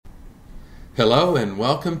Hello and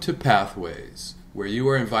welcome to Pathways, where you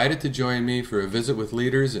are invited to join me for a visit with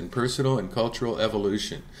leaders in personal and cultural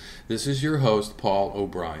evolution. This is your host, Paul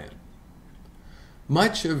O'Brien.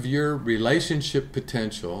 Much of your relationship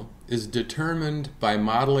potential is determined by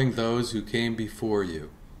modeling those who came before you.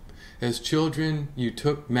 As children, you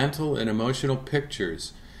took mental and emotional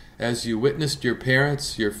pictures as you witnessed your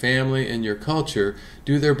parents, your family, and your culture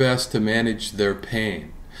do their best to manage their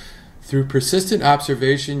pain. Through persistent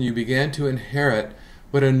observation, you began to inherit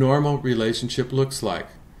what a normal relationship looks like.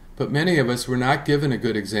 But many of us were not given a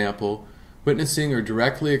good example, witnessing or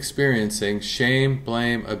directly experiencing shame,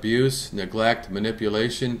 blame, abuse, neglect,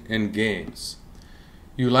 manipulation, and games.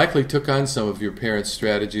 You likely took on some of your parents'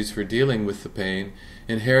 strategies for dealing with the pain,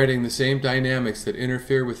 inheriting the same dynamics that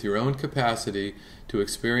interfere with your own capacity to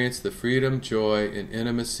experience the freedom, joy, and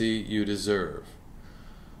intimacy you deserve.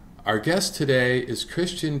 Our guest today is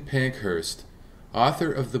Christian Pankhurst,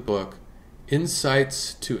 author of the book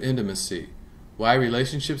Insights to Intimacy: Why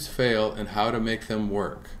Relationships Fail and How to Make Them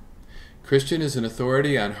Work. Christian is an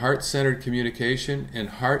authority on heart-centered communication and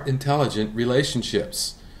heart-intelligent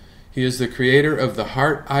relationships. He is the creator of the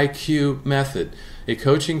Heart IQ method, a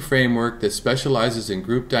coaching framework that specializes in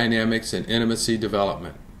group dynamics and intimacy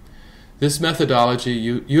development. This methodology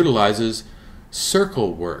utilizes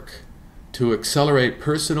circle work to accelerate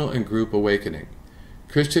personal and group awakening.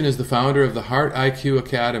 Christian is the founder of the Heart IQ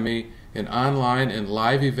Academy, an online and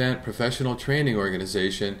live event professional training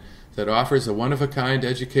organization that offers a one-of-a-kind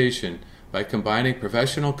education by combining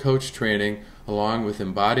professional coach training along with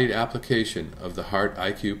embodied application of the Heart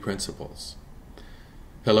IQ principles.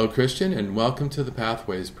 Hello, Christian, and welcome to the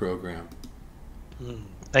Pathways program.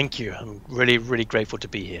 Thank you. I'm really grateful to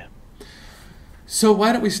be here. So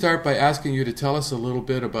why don't we start by asking you to tell us a little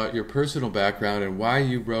bit about your personal background and why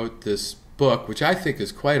you wrote this book, which I think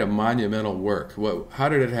is quite a monumental work. How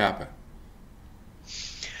did it happen?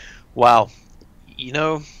 Wow.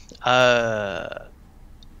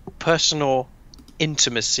 Personal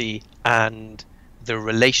intimacy and the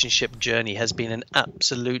relationship journey has been an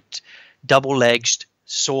absolute double-edged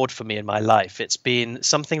sword for me in my life. It's been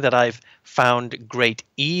something that I've found great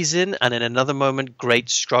ease in, and in another moment great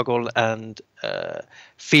struggle and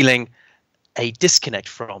feeling a disconnect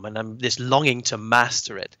from, and I'm this longing to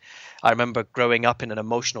master it. I remember growing up in an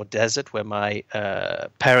emotional desert where my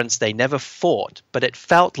parents, they never fought, but it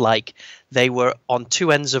felt like they were on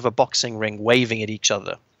two ends of a boxing ring waving at each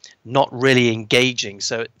other, not really engaging.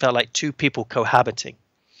 So it felt like two people cohabiting.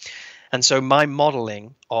 And so my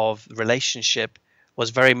modeling of relationship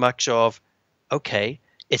was very much of, okay,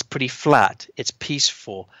 it's pretty flat, it's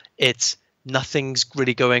peaceful, it's nothing's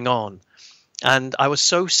really going on. And I was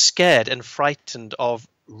so scared and frightened of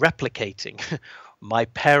replicating my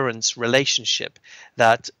parents' relationship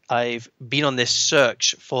that I've been on this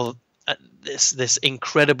search for this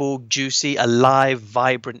incredible, juicy, alive,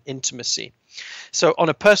 vibrant intimacy. So on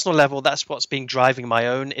a personal level, that's what's been driving my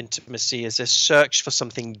own intimacy, is this search for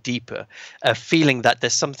something deeper, a feeling that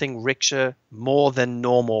there's something richer, more than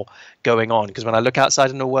normal going on. Because when I look outside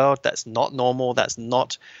in the world, that's not normal. That's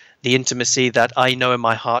not the intimacy that I know in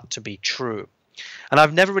my heart to be true. And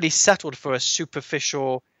I've never really settled for a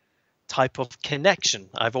superficial type of connection.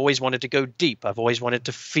 I've always wanted to go deep. I've always wanted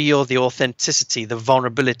to feel the authenticity, the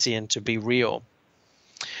vulnerability, and to be real.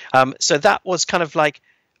 So that was kind of like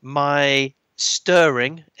my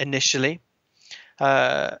stirring initially,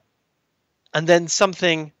 and then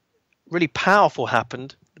something really powerful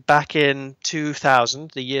happened back in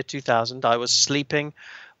 2000, the year 2000. I was sleeping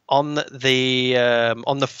on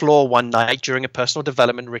the floor one night during a personal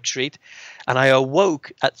development retreat, and I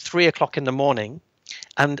awoke at 3 o'clock in the morning,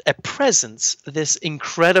 and a presence, this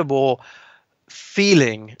incredible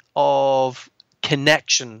feeling of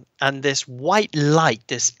connection and this white light,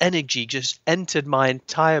 this energy just entered my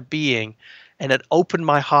entire being, and it opened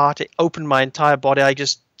my heart, it opened my entire body. I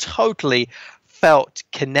just totally felt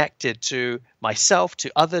connected to myself,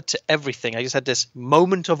 to other, to everything. I just had this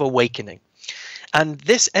moment of awakening. And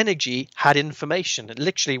this energy had information. It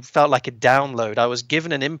literally felt like a download. I was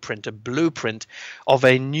given an imprint, a blueprint of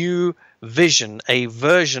a new vision, a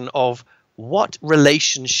version of what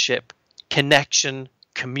relationship, connection,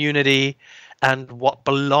 community, and what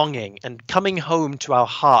belonging and coming home to our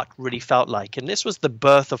heart really felt like. And this was the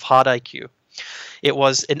birth of Heart IQ. It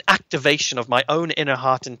was an activation of my own inner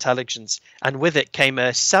heart intelligence, and with it came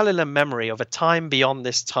a cellular memory of a time beyond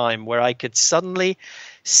this time where I could suddenly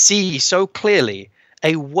see so clearly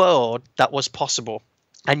a world that was possible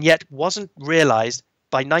and yet wasn't realized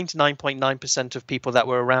by 99.9% of people that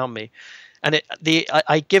were around me. And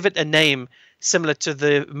I give it a name similar to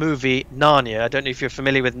the movie Narnia. I don't know if you're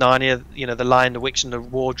familiar with Narnia, The Lion, the Witch, and the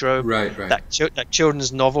Wardrobe. Right. That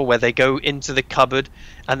children's novel where they go into the cupboard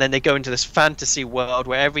and then they go into this fantasy world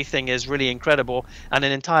where everything is really incredible, and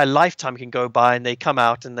an entire lifetime can go by and they come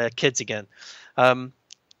out and they're kids again.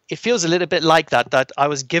 It feels a little bit like that I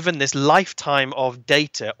was given this lifetime of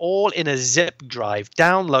data all in a zip drive,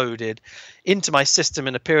 downloaded into my system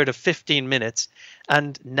in a period of 15 minutes.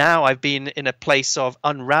 And now I've been in a place of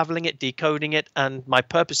unraveling it, decoding it. And my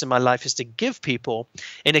purpose in my life is to give people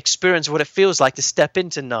an experience of what it feels like to step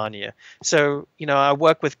into Narnia. So, I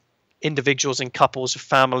work with individuals and couples,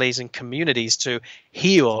 families and communities to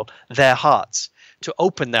heal their hearts, to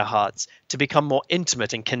open their hearts, to become more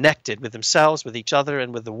intimate and connected with themselves, with each other,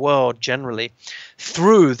 and with the world generally,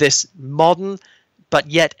 through this modern but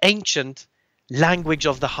yet ancient language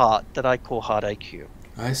of the heart that I call Heart IQ.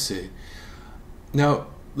 I see. Now,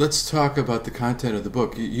 let's talk about the content of the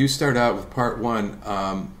book. You start out with part 1,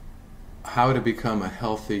 how to become a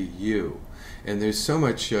healthy you. And there's so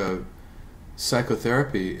much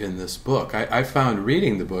psychotherapy in this book. I found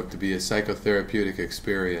reading the book to be a psychotherapeutic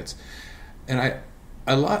experience. And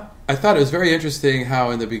I thought it was very interesting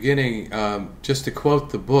how in the beginning, just to quote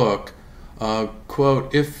the book,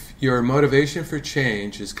 quote, "If your motivation for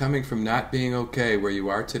change is coming from not being okay where you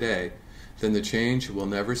are today, then the change will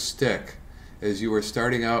never stick, as you are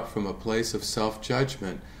starting out from a place of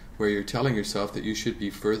self-judgment where you're telling yourself that you should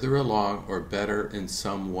be further along or better in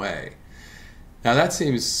some way." Now that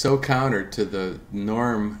seems so counter to the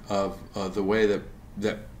norm of the way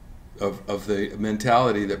of the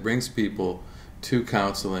mentality that brings people to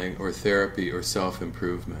counseling or therapy or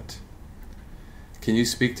self-improvement. Can you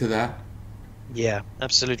speak to that? Yeah,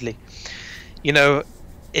 absolutely.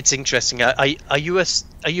 It's interesting. Are you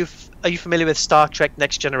familiar with Star Trek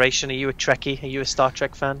Next Generation? Are you a Trekkie? Are you a Star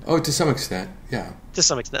Trek fan? Oh, to some extent, yeah. To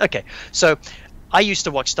some extent. Okay. So I used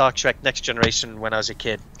to watch Star Trek Next Generation when I was a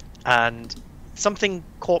kid, and something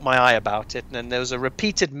caught my eye about it, and there was a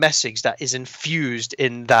repeated message that is infused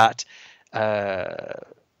in that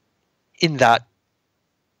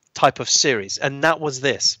type of series, and that was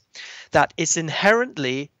this: that it's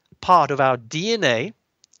inherently part of our DNA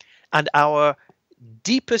and our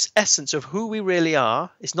deepest essence of who we really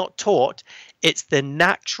are. It's not taught; it's the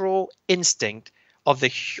natural instinct of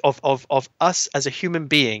us as a human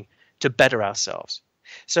being to better ourselves.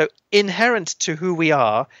 So inherent to who we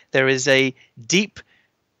are, there is a deep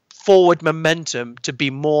forward momentum to be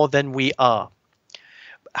more than we are.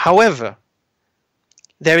 However,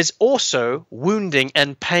 there is also wounding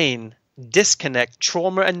and pain, disconnect,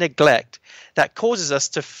 trauma, and neglect that causes us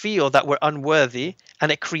to feel that we're unworthy,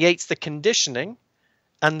 and it creates the conditioning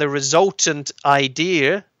and the resultant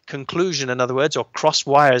idea, conclusion, in other words, or cross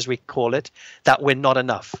wire as we call it, that we're not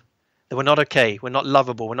enough, that we're not okay, we're not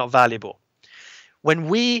lovable, we're not valuable. When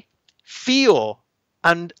we feel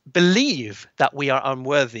and believe that we are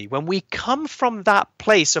unworthy, when we come from that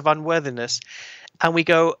place of unworthiness and we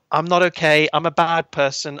go, I'm not okay, I'm a bad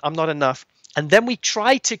person, I'm not enough, and then we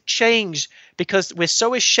try to change because we're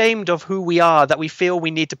so ashamed of who we are that we feel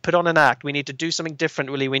we need to put on an act, we need to do something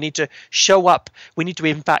different, really, we need to show up, we need to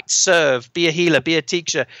in fact serve, be a healer, be a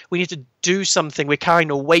teacher, we need to do something. We're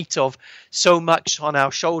carrying a weight of so much on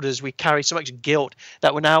our shoulders, we carry so much guilt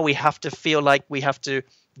that now we have to feel like we have to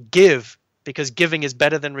give, because giving is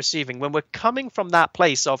better than receiving. When we're coming from that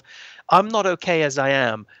place of, I'm not okay as I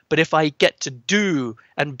am, but if I get to do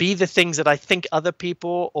and be the things that I think other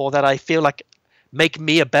people or that I feel like make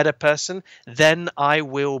me a better person, then I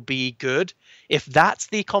will be good. If that's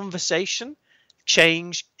the conversation,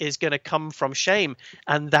 change is going to come from shame,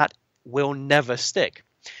 and that will never stick.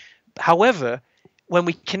 However, when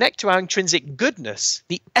we connect to our intrinsic goodness,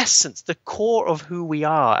 the essence, the core of who we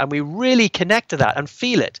are, and we really connect to that and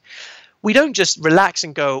feel it, we don't just relax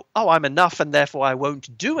and go, oh, I'm enough and therefore I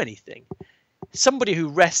won't do anything. Somebody who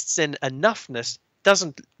rests in enoughness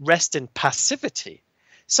doesn't rest in passivity.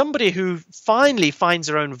 Somebody who finally finds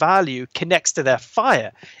their own value connects to their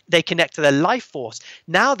fire. They connect to their life force.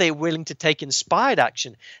 Now they're willing to take inspired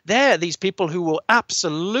action. They're these people who will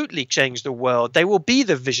absolutely change the world. They will be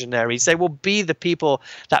the visionaries. They will be the people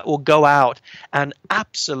that will go out and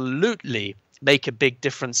absolutely make a big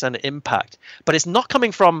difference and impact. But it's not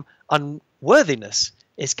coming from unworthiness.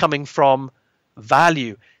 It's coming from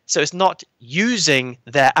value. So it's not using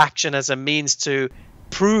their action as a means to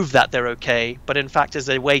prove that they're okay, but in fact as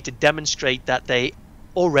a way to demonstrate that they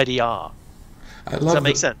already are. Does that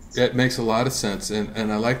make sense? It makes a lot of sense,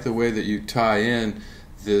 and I like the way that you tie in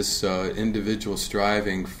this individual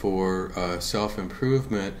striving for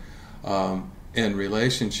self-improvement and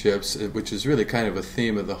relationships, which is really kind of a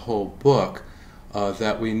theme of the whole book,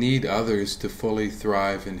 that we need others to fully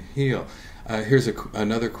thrive and heal. Here's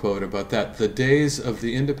another quote about that. The days of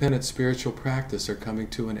the independent spiritual practice are coming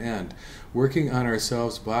to an end. Working on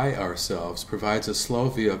ourselves by ourselves provides a slow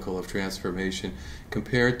vehicle of transformation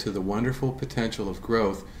compared to the wonderful potential of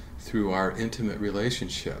growth through our intimate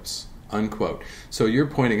relationships. Unquote. So you're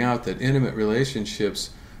pointing out that intimate relationships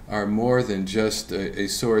are more than just a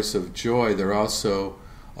source of joy. They're also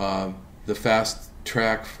the fast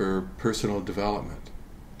track for personal development.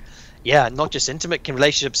 Yeah, not just intimate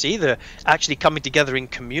relationships either, actually coming together in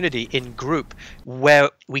community, in group, where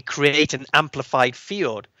we create an amplified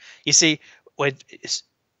field. You see,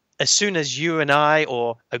 as soon as you and I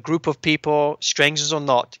or a group of people, strangers or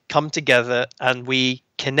not, come together and we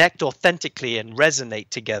connect authentically and resonate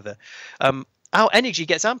together, our energy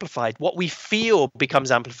gets amplified. What we feel becomes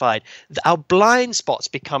amplified. Our blind spots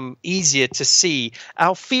become easier to see.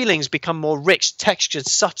 Our feelings become more rich, textured,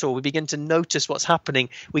 subtle. We begin to notice what's happening.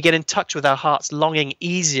 We get in touch with our heart's longing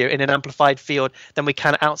easier in an amplified field than we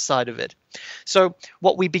can outside of it. So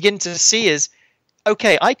what we begin to see is,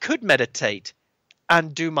 okay, I could meditate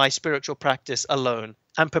and do my spiritual practice alone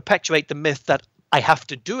and perpetuate the myth that I have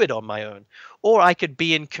to do it on my own. Or I could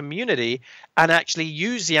be in community and actually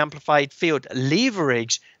use the amplified field,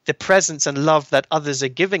 leverage the presence and love that others are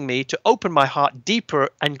giving me to open my heart deeper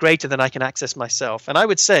and greater than I can access myself. And I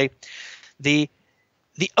would say the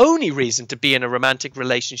only reason to be in a romantic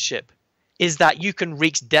relationship is that you can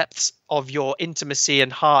reach depths of your intimacy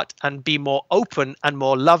and heart and be more open and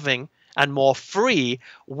more loving and more free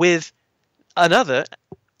with another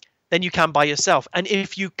than you can by yourself. And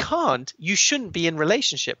if you can't, you shouldn't be in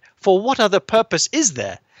relationship. For what other purpose is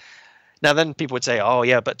there? Now then people would say, oh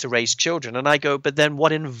yeah, but to raise children. And I go, but then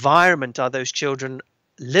what environment are those children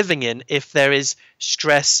living in if there is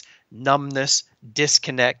stress, numbness,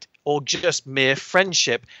 disconnect, or just mere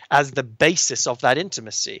friendship as the basis of that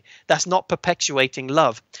intimacy? That's not perpetuating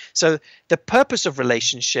love. So the purpose of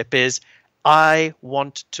relationship is, I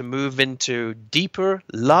want to move into deeper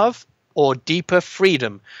love or deeper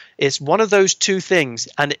freedom. It's one of those two things.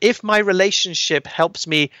 And if my relationship helps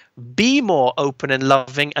me be more open and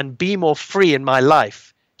loving and be more free in my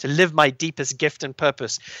life to live my deepest gift and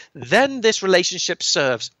purpose, then this relationship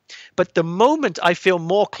serves. But the moment I feel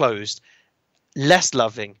more closed, less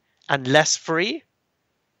loving, and less free,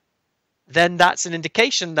 then that's an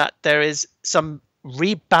indication that there is some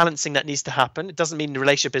rebalancing that needs to happen. It doesn't mean the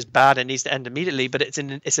relationship is bad and needs to end immediately, but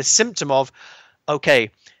it's a symptom of,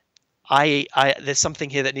 okay, there's something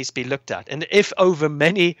here that needs to be looked at. And if over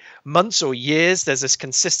many months or years there's this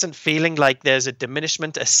consistent feeling like there's a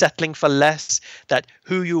diminishment, a settling for less, that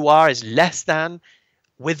who you are is less than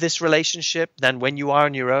with this relationship than when you are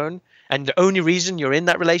on your own, and the only reason you're in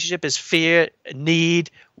that relationship is fear,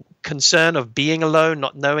 need, concern of being alone,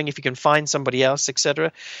 not knowing if you can find somebody else,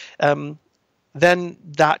 etc., then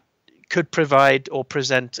that could provide or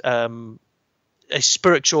present a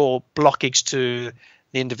spiritual blockage to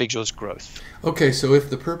the individual's growth. Okay, so if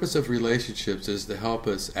the purpose of relationships is to help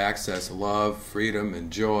us access love, freedom,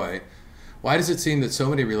 and joy, why does it seem that so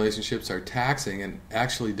many relationships are taxing and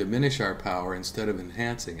actually diminish our power instead of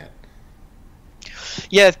enhancing it?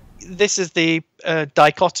 Yeah, this is the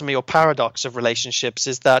dichotomy or paradox of relationships,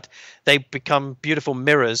 is that they become beautiful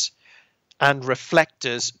mirrors and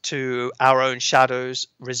reflectors to our own shadows,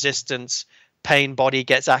 resistance, pain body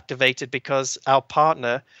gets activated because our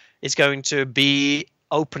partner is going to be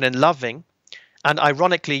open and loving. And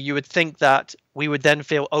ironically, you would think that we would then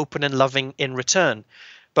feel open and loving in return.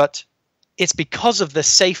 But it's because of the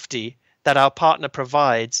safety that our partner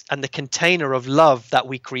provides and the container of love that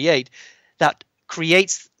we create that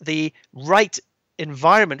creates the right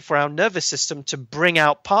environment for our nervous system to bring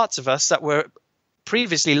out parts of us that were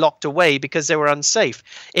previously locked away because they were unsafe.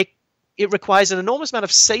 It requires an enormous amount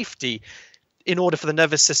of safety in order for the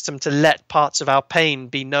nervous system to let parts of our pain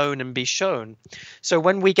be known and be shown. So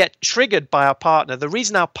when we get triggered by our partner, the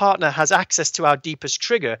reason our partner has access to our deepest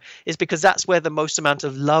trigger is because that's where the most amount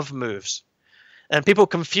of love moves. And people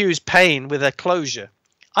confuse pain with a closure.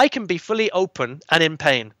 I can be fully open and in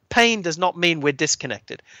pain. Pain does not mean we're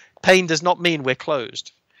disconnected. Pain does not mean we're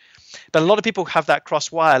closed. But a lot of people have that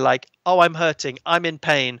cross wire, like, oh, I'm hurting, I'm in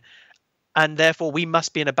pain, and therefore we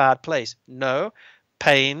must be in a bad place. No.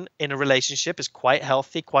 Pain in a relationship is quite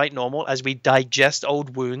healthy, quite normal. As we digest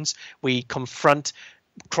old wounds, we confront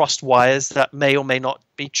crossed wires that may or may not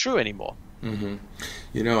be true anymore. Mm-hmm.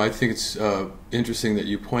 You know, I think it's interesting that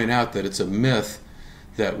you point out that it's a myth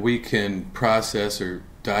that we can process or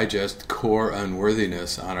digest core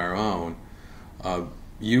unworthiness on our own.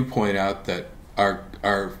 You point out that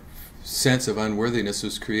our sense of unworthiness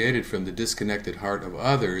was created from the disconnected heart of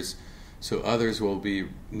others so others will be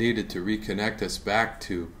needed to reconnect us back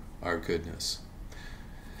to our goodness.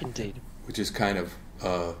 Indeed. Which is kind of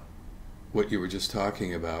what you were just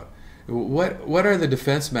talking about. What are the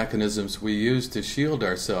defense mechanisms we use to shield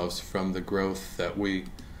ourselves from the growth that we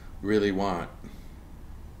really want?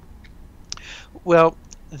 Well,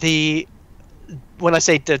 when I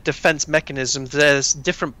say the defense mechanisms, there's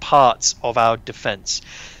different parts of our defense.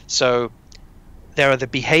 So there are the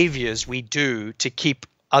behaviors we do to keep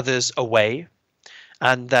others away,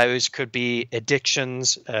 and those could be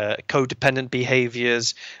addictions, codependent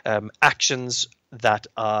behaviors, actions that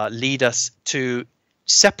lead us to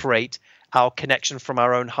separate our connection from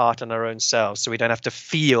our own heart and our own selves, so we don't have to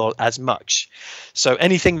feel as much. So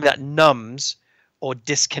anything that numbs or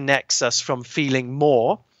disconnects us from feeling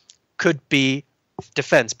more could be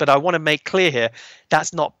defense. But I want to make clear here,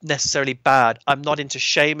 that's not necessarily bad. I'm not into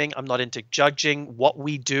shaming. I'm not into judging what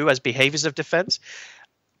we do as behaviors of defense,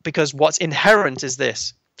 because what's inherent is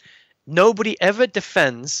this: nobody ever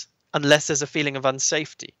defends unless there's a feeling of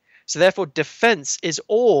unsafety. So therefore, defense is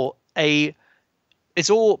all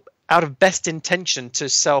out of best intention to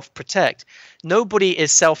self-protect. Nobody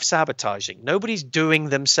is self-sabotaging. Nobody's doing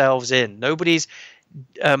themselves in. Nobody's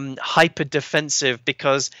hyper-defensive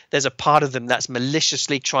because there's a part of them that's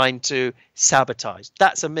maliciously trying to sabotage.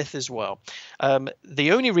 That's a myth as well.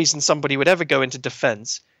 The only reason somebody would ever go into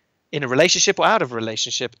defense in a relationship or out of a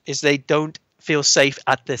relationship is they don't feel safe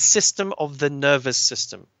at the system of the nervous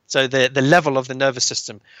system. So the level of the nervous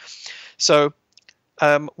system. So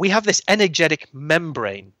we have this energetic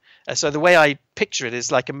membrane. So the way I picture it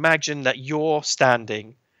is like, imagine that you're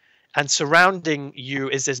standing and surrounding you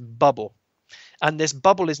is this bubble. And this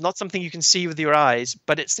bubble is not something you can see with your eyes,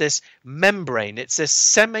 but it's this membrane. It's this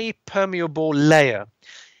semi-permeable layer.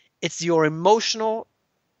 It's your emotional,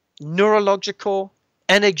 neurological,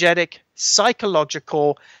 energetic,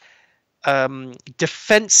 psychological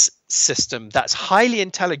defense system that's highly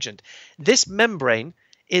intelligent. This membrane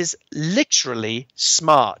is literally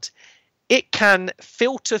smart. It can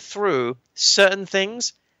filter through certain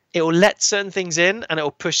things. It will let certain things in and it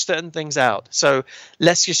will push certain things out. So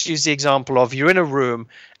let's just use the example of you're in a room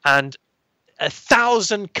and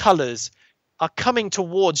 1,000 colors are coming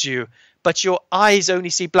towards you, but your eyes only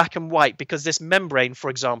see black and white because this membrane, for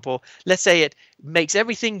example, let's say it makes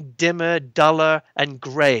everything dimmer, duller, and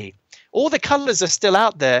gray. All the colors are still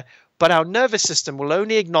out there, but our nervous system will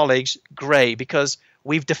only acknowledge gray because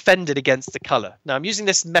we've defended against the color. Now, I'm using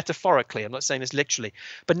this metaphorically. I'm not saying this literally.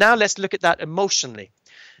 But now let's look at that emotionally.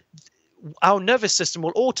 Our nervous system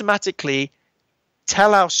will automatically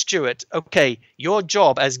tell our steward, okay, your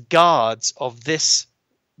job as guards of this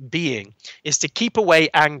being is to keep away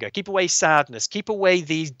anger, keep away sadness, keep away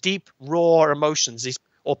these deep, raw emotions,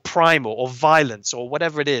 or primal, or violence, or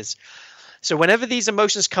whatever it is. So whenever these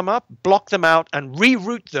emotions come up, block them out and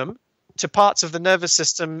reroute them to parts of the nervous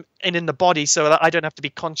system and in the body so that I don't have to be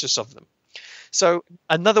conscious of them. So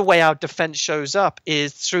another way our defense shows up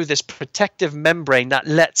is through this protective membrane that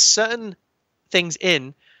lets certain things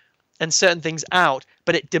in and certain things out,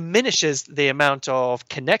 but it diminishes the amount of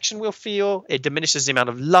connection we'll feel. It diminishes the amount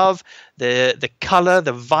of love, the color,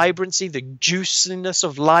 the vibrancy, the juiciness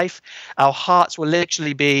of life. Our hearts will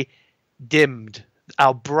literally be dimmed.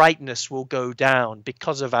 Our brightness will go down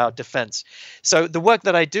because of our defense. So the work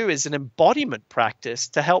that I do is an embodiment practice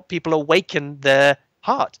to help people awaken their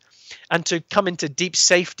heart and to come into deep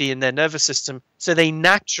safety in their nervous system so they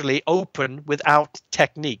naturally open without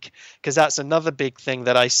technique. Because that's another big thing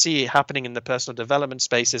that I see happening in the personal development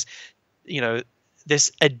space is,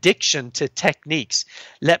 this addiction to techniques.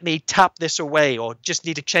 Let me tap this away, or just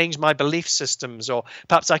need to change my belief systems, or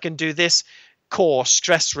perhaps I can do this core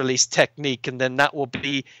stress release technique and then that will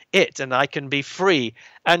be it and I can be free.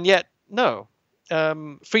 And yet, no,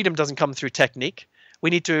 freedom doesn't come through technique. We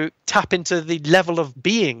need to tap into the level of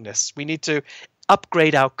beingness. We need to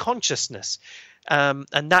upgrade our consciousness.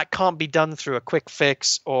 And that can't be done through a quick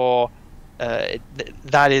fix, or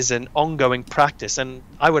that is an ongoing practice. And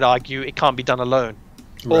I would argue it can't be done alone,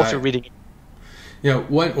 or through reading.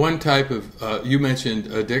 One type of, you mentioned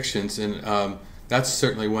addictions, and that's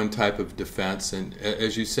certainly one type of defense. And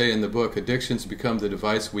as you say in the book, addictions become the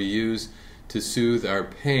device we use to soothe our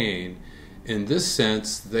pain. In this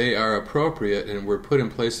sense, they are appropriate and were put in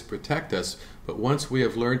place to protect us. But once we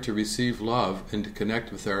have learned to receive love and to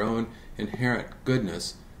connect with our own inherent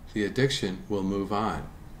goodness, the addiction will move on.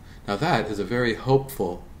 Now that is a very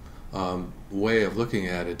hopeful way of looking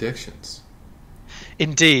at addictions.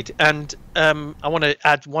 Indeed. And I want to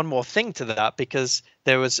add one more thing to that, because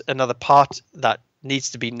there was another part that needs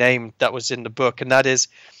to be named that was in the book, and that is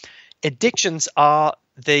addictions are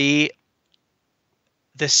the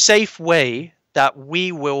the safe way that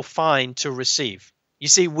we will find to receive. You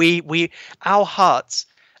see, our hearts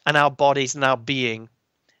and our bodies and our being,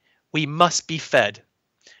 we must be fed.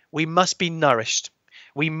 We must be nourished.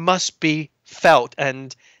 We must be felt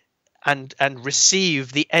and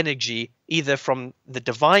receive the energy either from the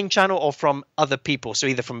divine channel or from other people. So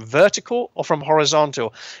either from vertical or from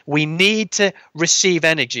horizontal. We need to receive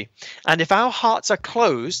energy. And if our hearts are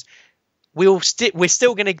closed, we're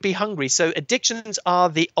still going to be hungry. So addictions are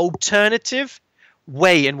the alternative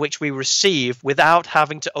way in which we receive without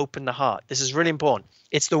having to open the heart. This is really important.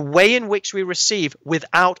 It's the way in which we receive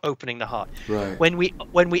without opening the heart. Right. When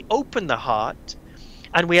we open the heart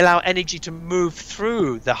and we allow energy to move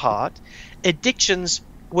through the heart, addictions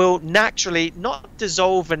will naturally not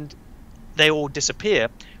dissolve and they all disappear.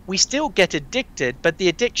 We still get addicted, but the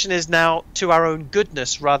addiction is now to our own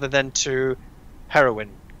goodness rather than to heroin,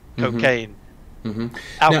 cocaine,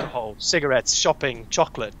 alcohol, cigarettes, shopping,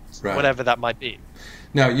 chocolate, whatever that might be.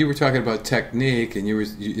 Now, you were talking about technique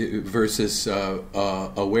and versus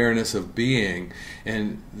awareness of being,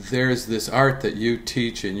 and there's this art that you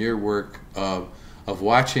teach in your work of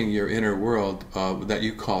watching your inner world that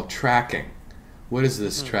you call tracking. What is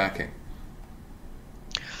this tracking?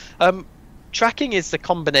 Tracking is the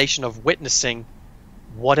combination of witnessing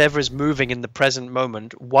whatever is moving in the present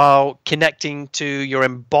moment while connecting to your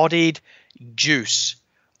embodied juice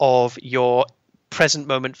of your present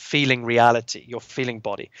moment feeling reality, your feeling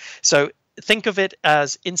body. So think of it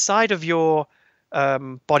as inside of your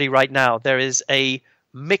body right now, there is a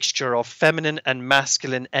mixture of feminine and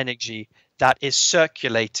masculine energy that is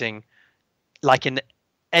circulating like an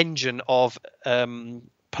engine of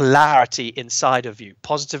polarity inside of you,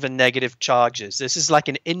 positive and negative charges. This is like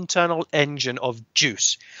an internal engine of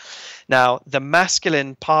juice. Now, the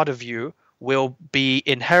masculine part of you will be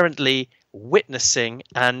inherently witnessing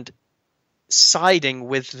and siding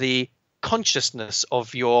with the consciousness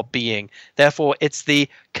of your being. Therefore, it's the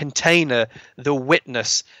container, the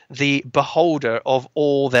witness, the beholder of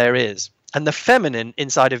all there is. And the feminine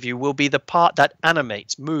inside of you will be the part that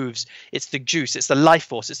animates, moves. It's the juice, it's the life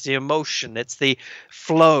force, it's the emotion, it's the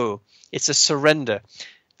flow, it's a surrender.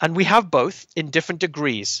 And we have both in different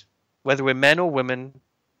degrees, whether we're men or women,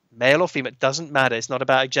 male or female, it doesn't matter. It's not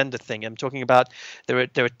about a gender thing. I'm talking about there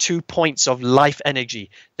are 2 points of life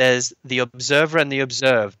energy. There's the observer and the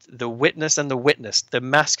observed, the witness and the witnessed, the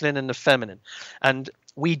masculine and the feminine. And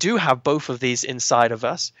we do have both of these inside of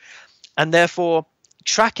us. And therefore,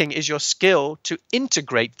 tracking is your skill to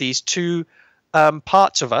integrate these two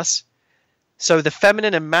parts of us. So the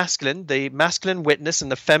feminine and masculine, the masculine witness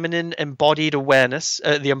and the feminine embodied awareness,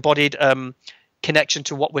 the embodied connection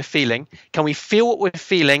to what we're feeling. Can we feel what we're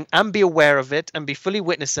feeling and be aware of it and be fully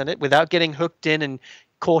witnessing it without getting hooked in and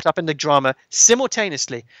caught up in the drama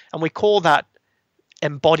simultaneously? And we call that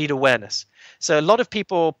embodied awareness. So a lot of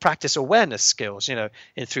people practice awareness skills,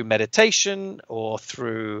 through meditation or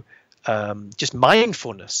through just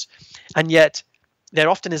mindfulness. And yet there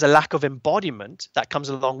often is a lack of embodiment that comes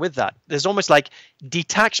along with that. There's almost like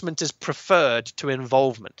detachment is preferred to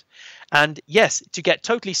involvement. And yes, to get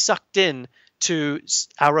totally sucked in to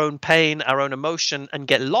our own pain, our own emotion, and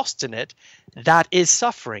get lost in it, that is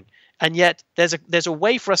suffering. And yet there's a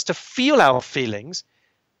way for us to feel our feelings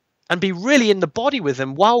and be really in the body with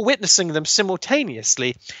them while witnessing them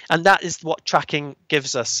simultaneously. And that is what tracking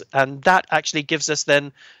gives us. And that actually gives us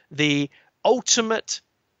then the ultimate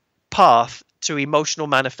path to emotional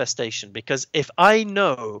manifestation. Because if I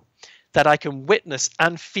know that I can witness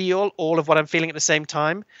and feel all of what I'm feeling at the same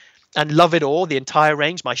time, and love it all, the entire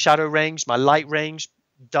range, my shadow range, my light range,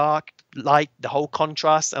 dark, light, the whole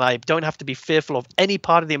contrast, and I don't have to be fearful of any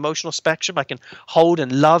part of the emotional spectrum. I can hold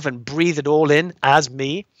and love and breathe it all in as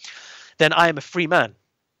me. Then I am a free man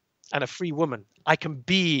and a free woman. I can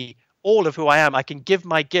be all of who I am. I can give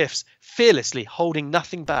my gifts fearlessly, holding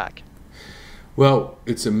nothing back. Well,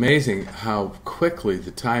 it's amazing how quickly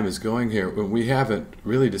the time is going here. We haven't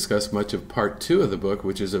really discussed much of part 2 of the book,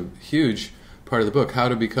 which is a huge part of the book, How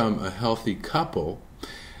to Become a Healthy Couple.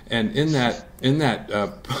 And in that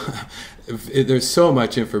there's so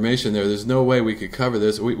much information there. There's no way we could cover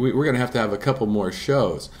this. We're going to have a couple more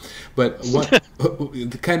shows. But what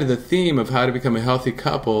kind of the theme of how to become a healthy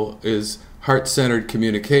couple is heart-centered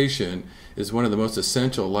communication is one of the most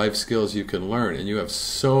essential life skills you can learn. And you have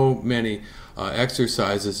so many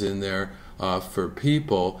exercises in there for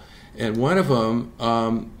people. And one of them,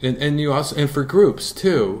 and for groups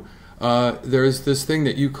too, there's this thing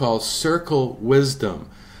that you call circle wisdom.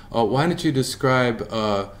 Why don't you describe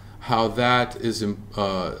how that is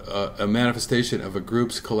a manifestation of a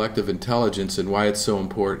group's collective intelligence and why it's so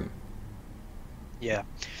important? Yeah.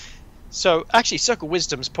 So actually, Circle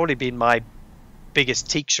Wisdom's probably been my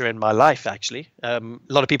biggest teacher in my life. Actually, a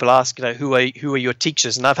lot of people ask, who are your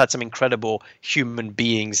teachers, and I've had some incredible human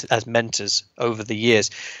beings as mentors over the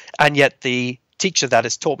years, and yet the teacher that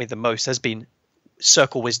has taught me the most has been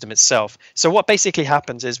Circle Wisdom itself. So what basically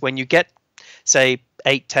happens is when you get, say,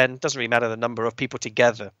 8, 10, doesn't really matter the number of people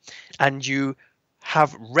together, and you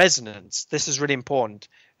have resonance. This is really important.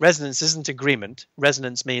 Resonance isn't agreement.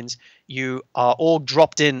 Resonance means you are all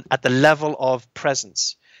dropped in at the level of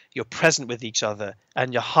presence. You're present with each other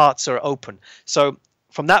and your hearts are open. So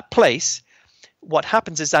from that place, what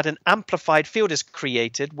happens is that an amplified field is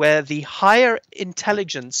created where the higher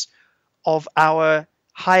intelligence of our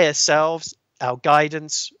higher selves, our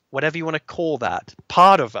guidance, whatever you want to call that,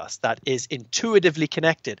 part of us that is intuitively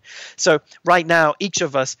connected. So right now, each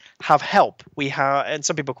of us have help. We have, and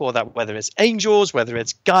some people call that, whether it's angels, whether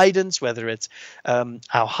it's guidance, whether it's our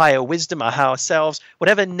higher wisdom, our higher selves,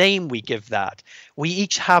 whatever name we give that, we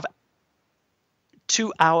each have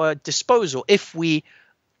to our disposal if we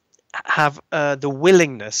have the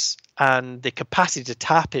willingness and the capacity to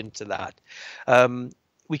tap into that.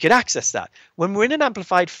 We could access that. When we're in an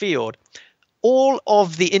amplified field, all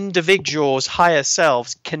of the individual's higher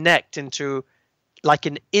selves connect into like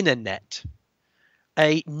an internet,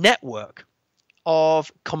 a network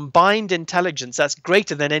of combined intelligence that's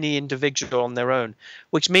greater than any individual on their own,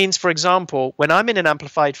 which means, for example, when I'm in an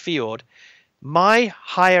amplified field, my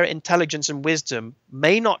higher intelligence and wisdom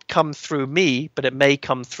may not come through me, but it may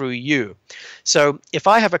come through you. So if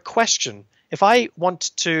I have a question, if I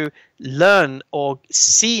want to learn or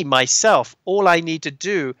see myself, all I need to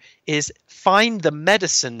do is find the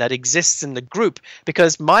medicine that exists in the group,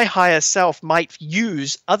 because my higher self might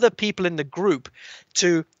use other people in the group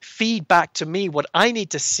to feed back to me what I need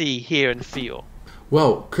to see, hear, and feel.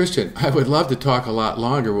 Well, Christian, I would love to talk a lot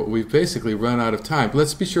longer, but we've basically run out of time.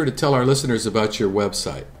 Let's be sure to tell our listeners about your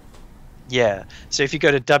website. Yeah. So if you go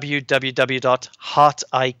to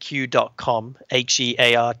www.heartiq.com,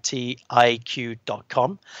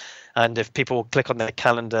 HEARTIQ.com, and if people click on their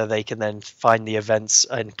calendar, they can then find the events,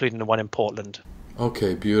 including the one in Portland.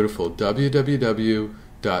 Okay, beautiful.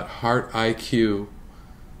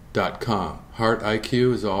 www.heartiq.com. Heart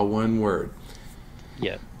IQ is all one word.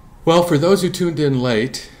 Yeah. Well, for those who tuned in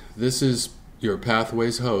late, this is your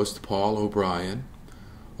Pathways host, Paul O'Brien,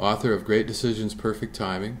 author of Great Decisions, Perfect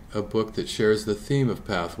Timing, a book that shares the theme of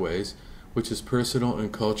Pathways, which is personal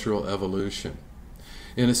and cultural evolution.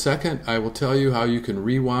 In a second, I will tell you how you can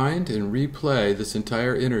rewind and replay this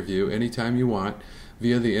entire interview anytime you want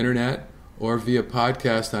via the internet or via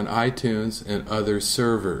podcast on iTunes and other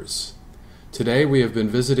servers. Today we have been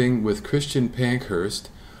visiting with Christian Pankhurst,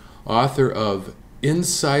 author of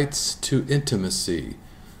Insights to Intimacy,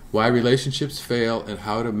 Why Relationships Fail and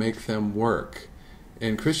How to Make Them Work.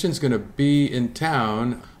 And Christian's going to be in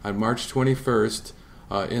town on March 21st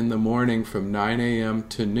in the morning from 9 a.m.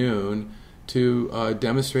 to noon to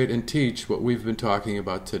demonstrate and teach what we've been talking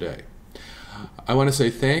about today. I want to say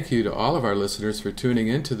thank you to all of our listeners for tuning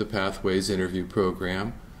into the Pathways interview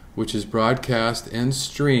program, which is broadcast and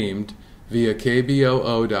streamed via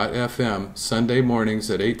KBOO.FM Sunday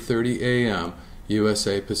mornings at 8:30 a.m.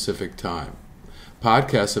 USA Pacific Time.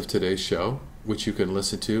 Podcasts of today's show, which you can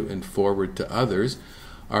listen to and forward to others,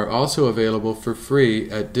 are also available for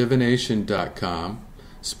free at divination.com,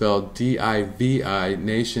 spelled D-I-V-I,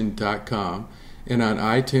 nation.com, and on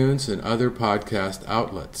iTunes and other podcast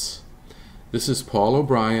outlets. This is Paul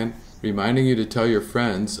O'Brien reminding you to tell your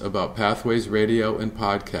friends about Pathways Radio and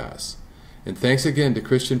podcasts. And thanks again to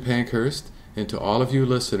Christian Pankhurst and to all of you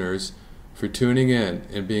listeners for tuning in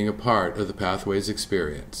and being a part of the Pathways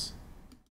experience.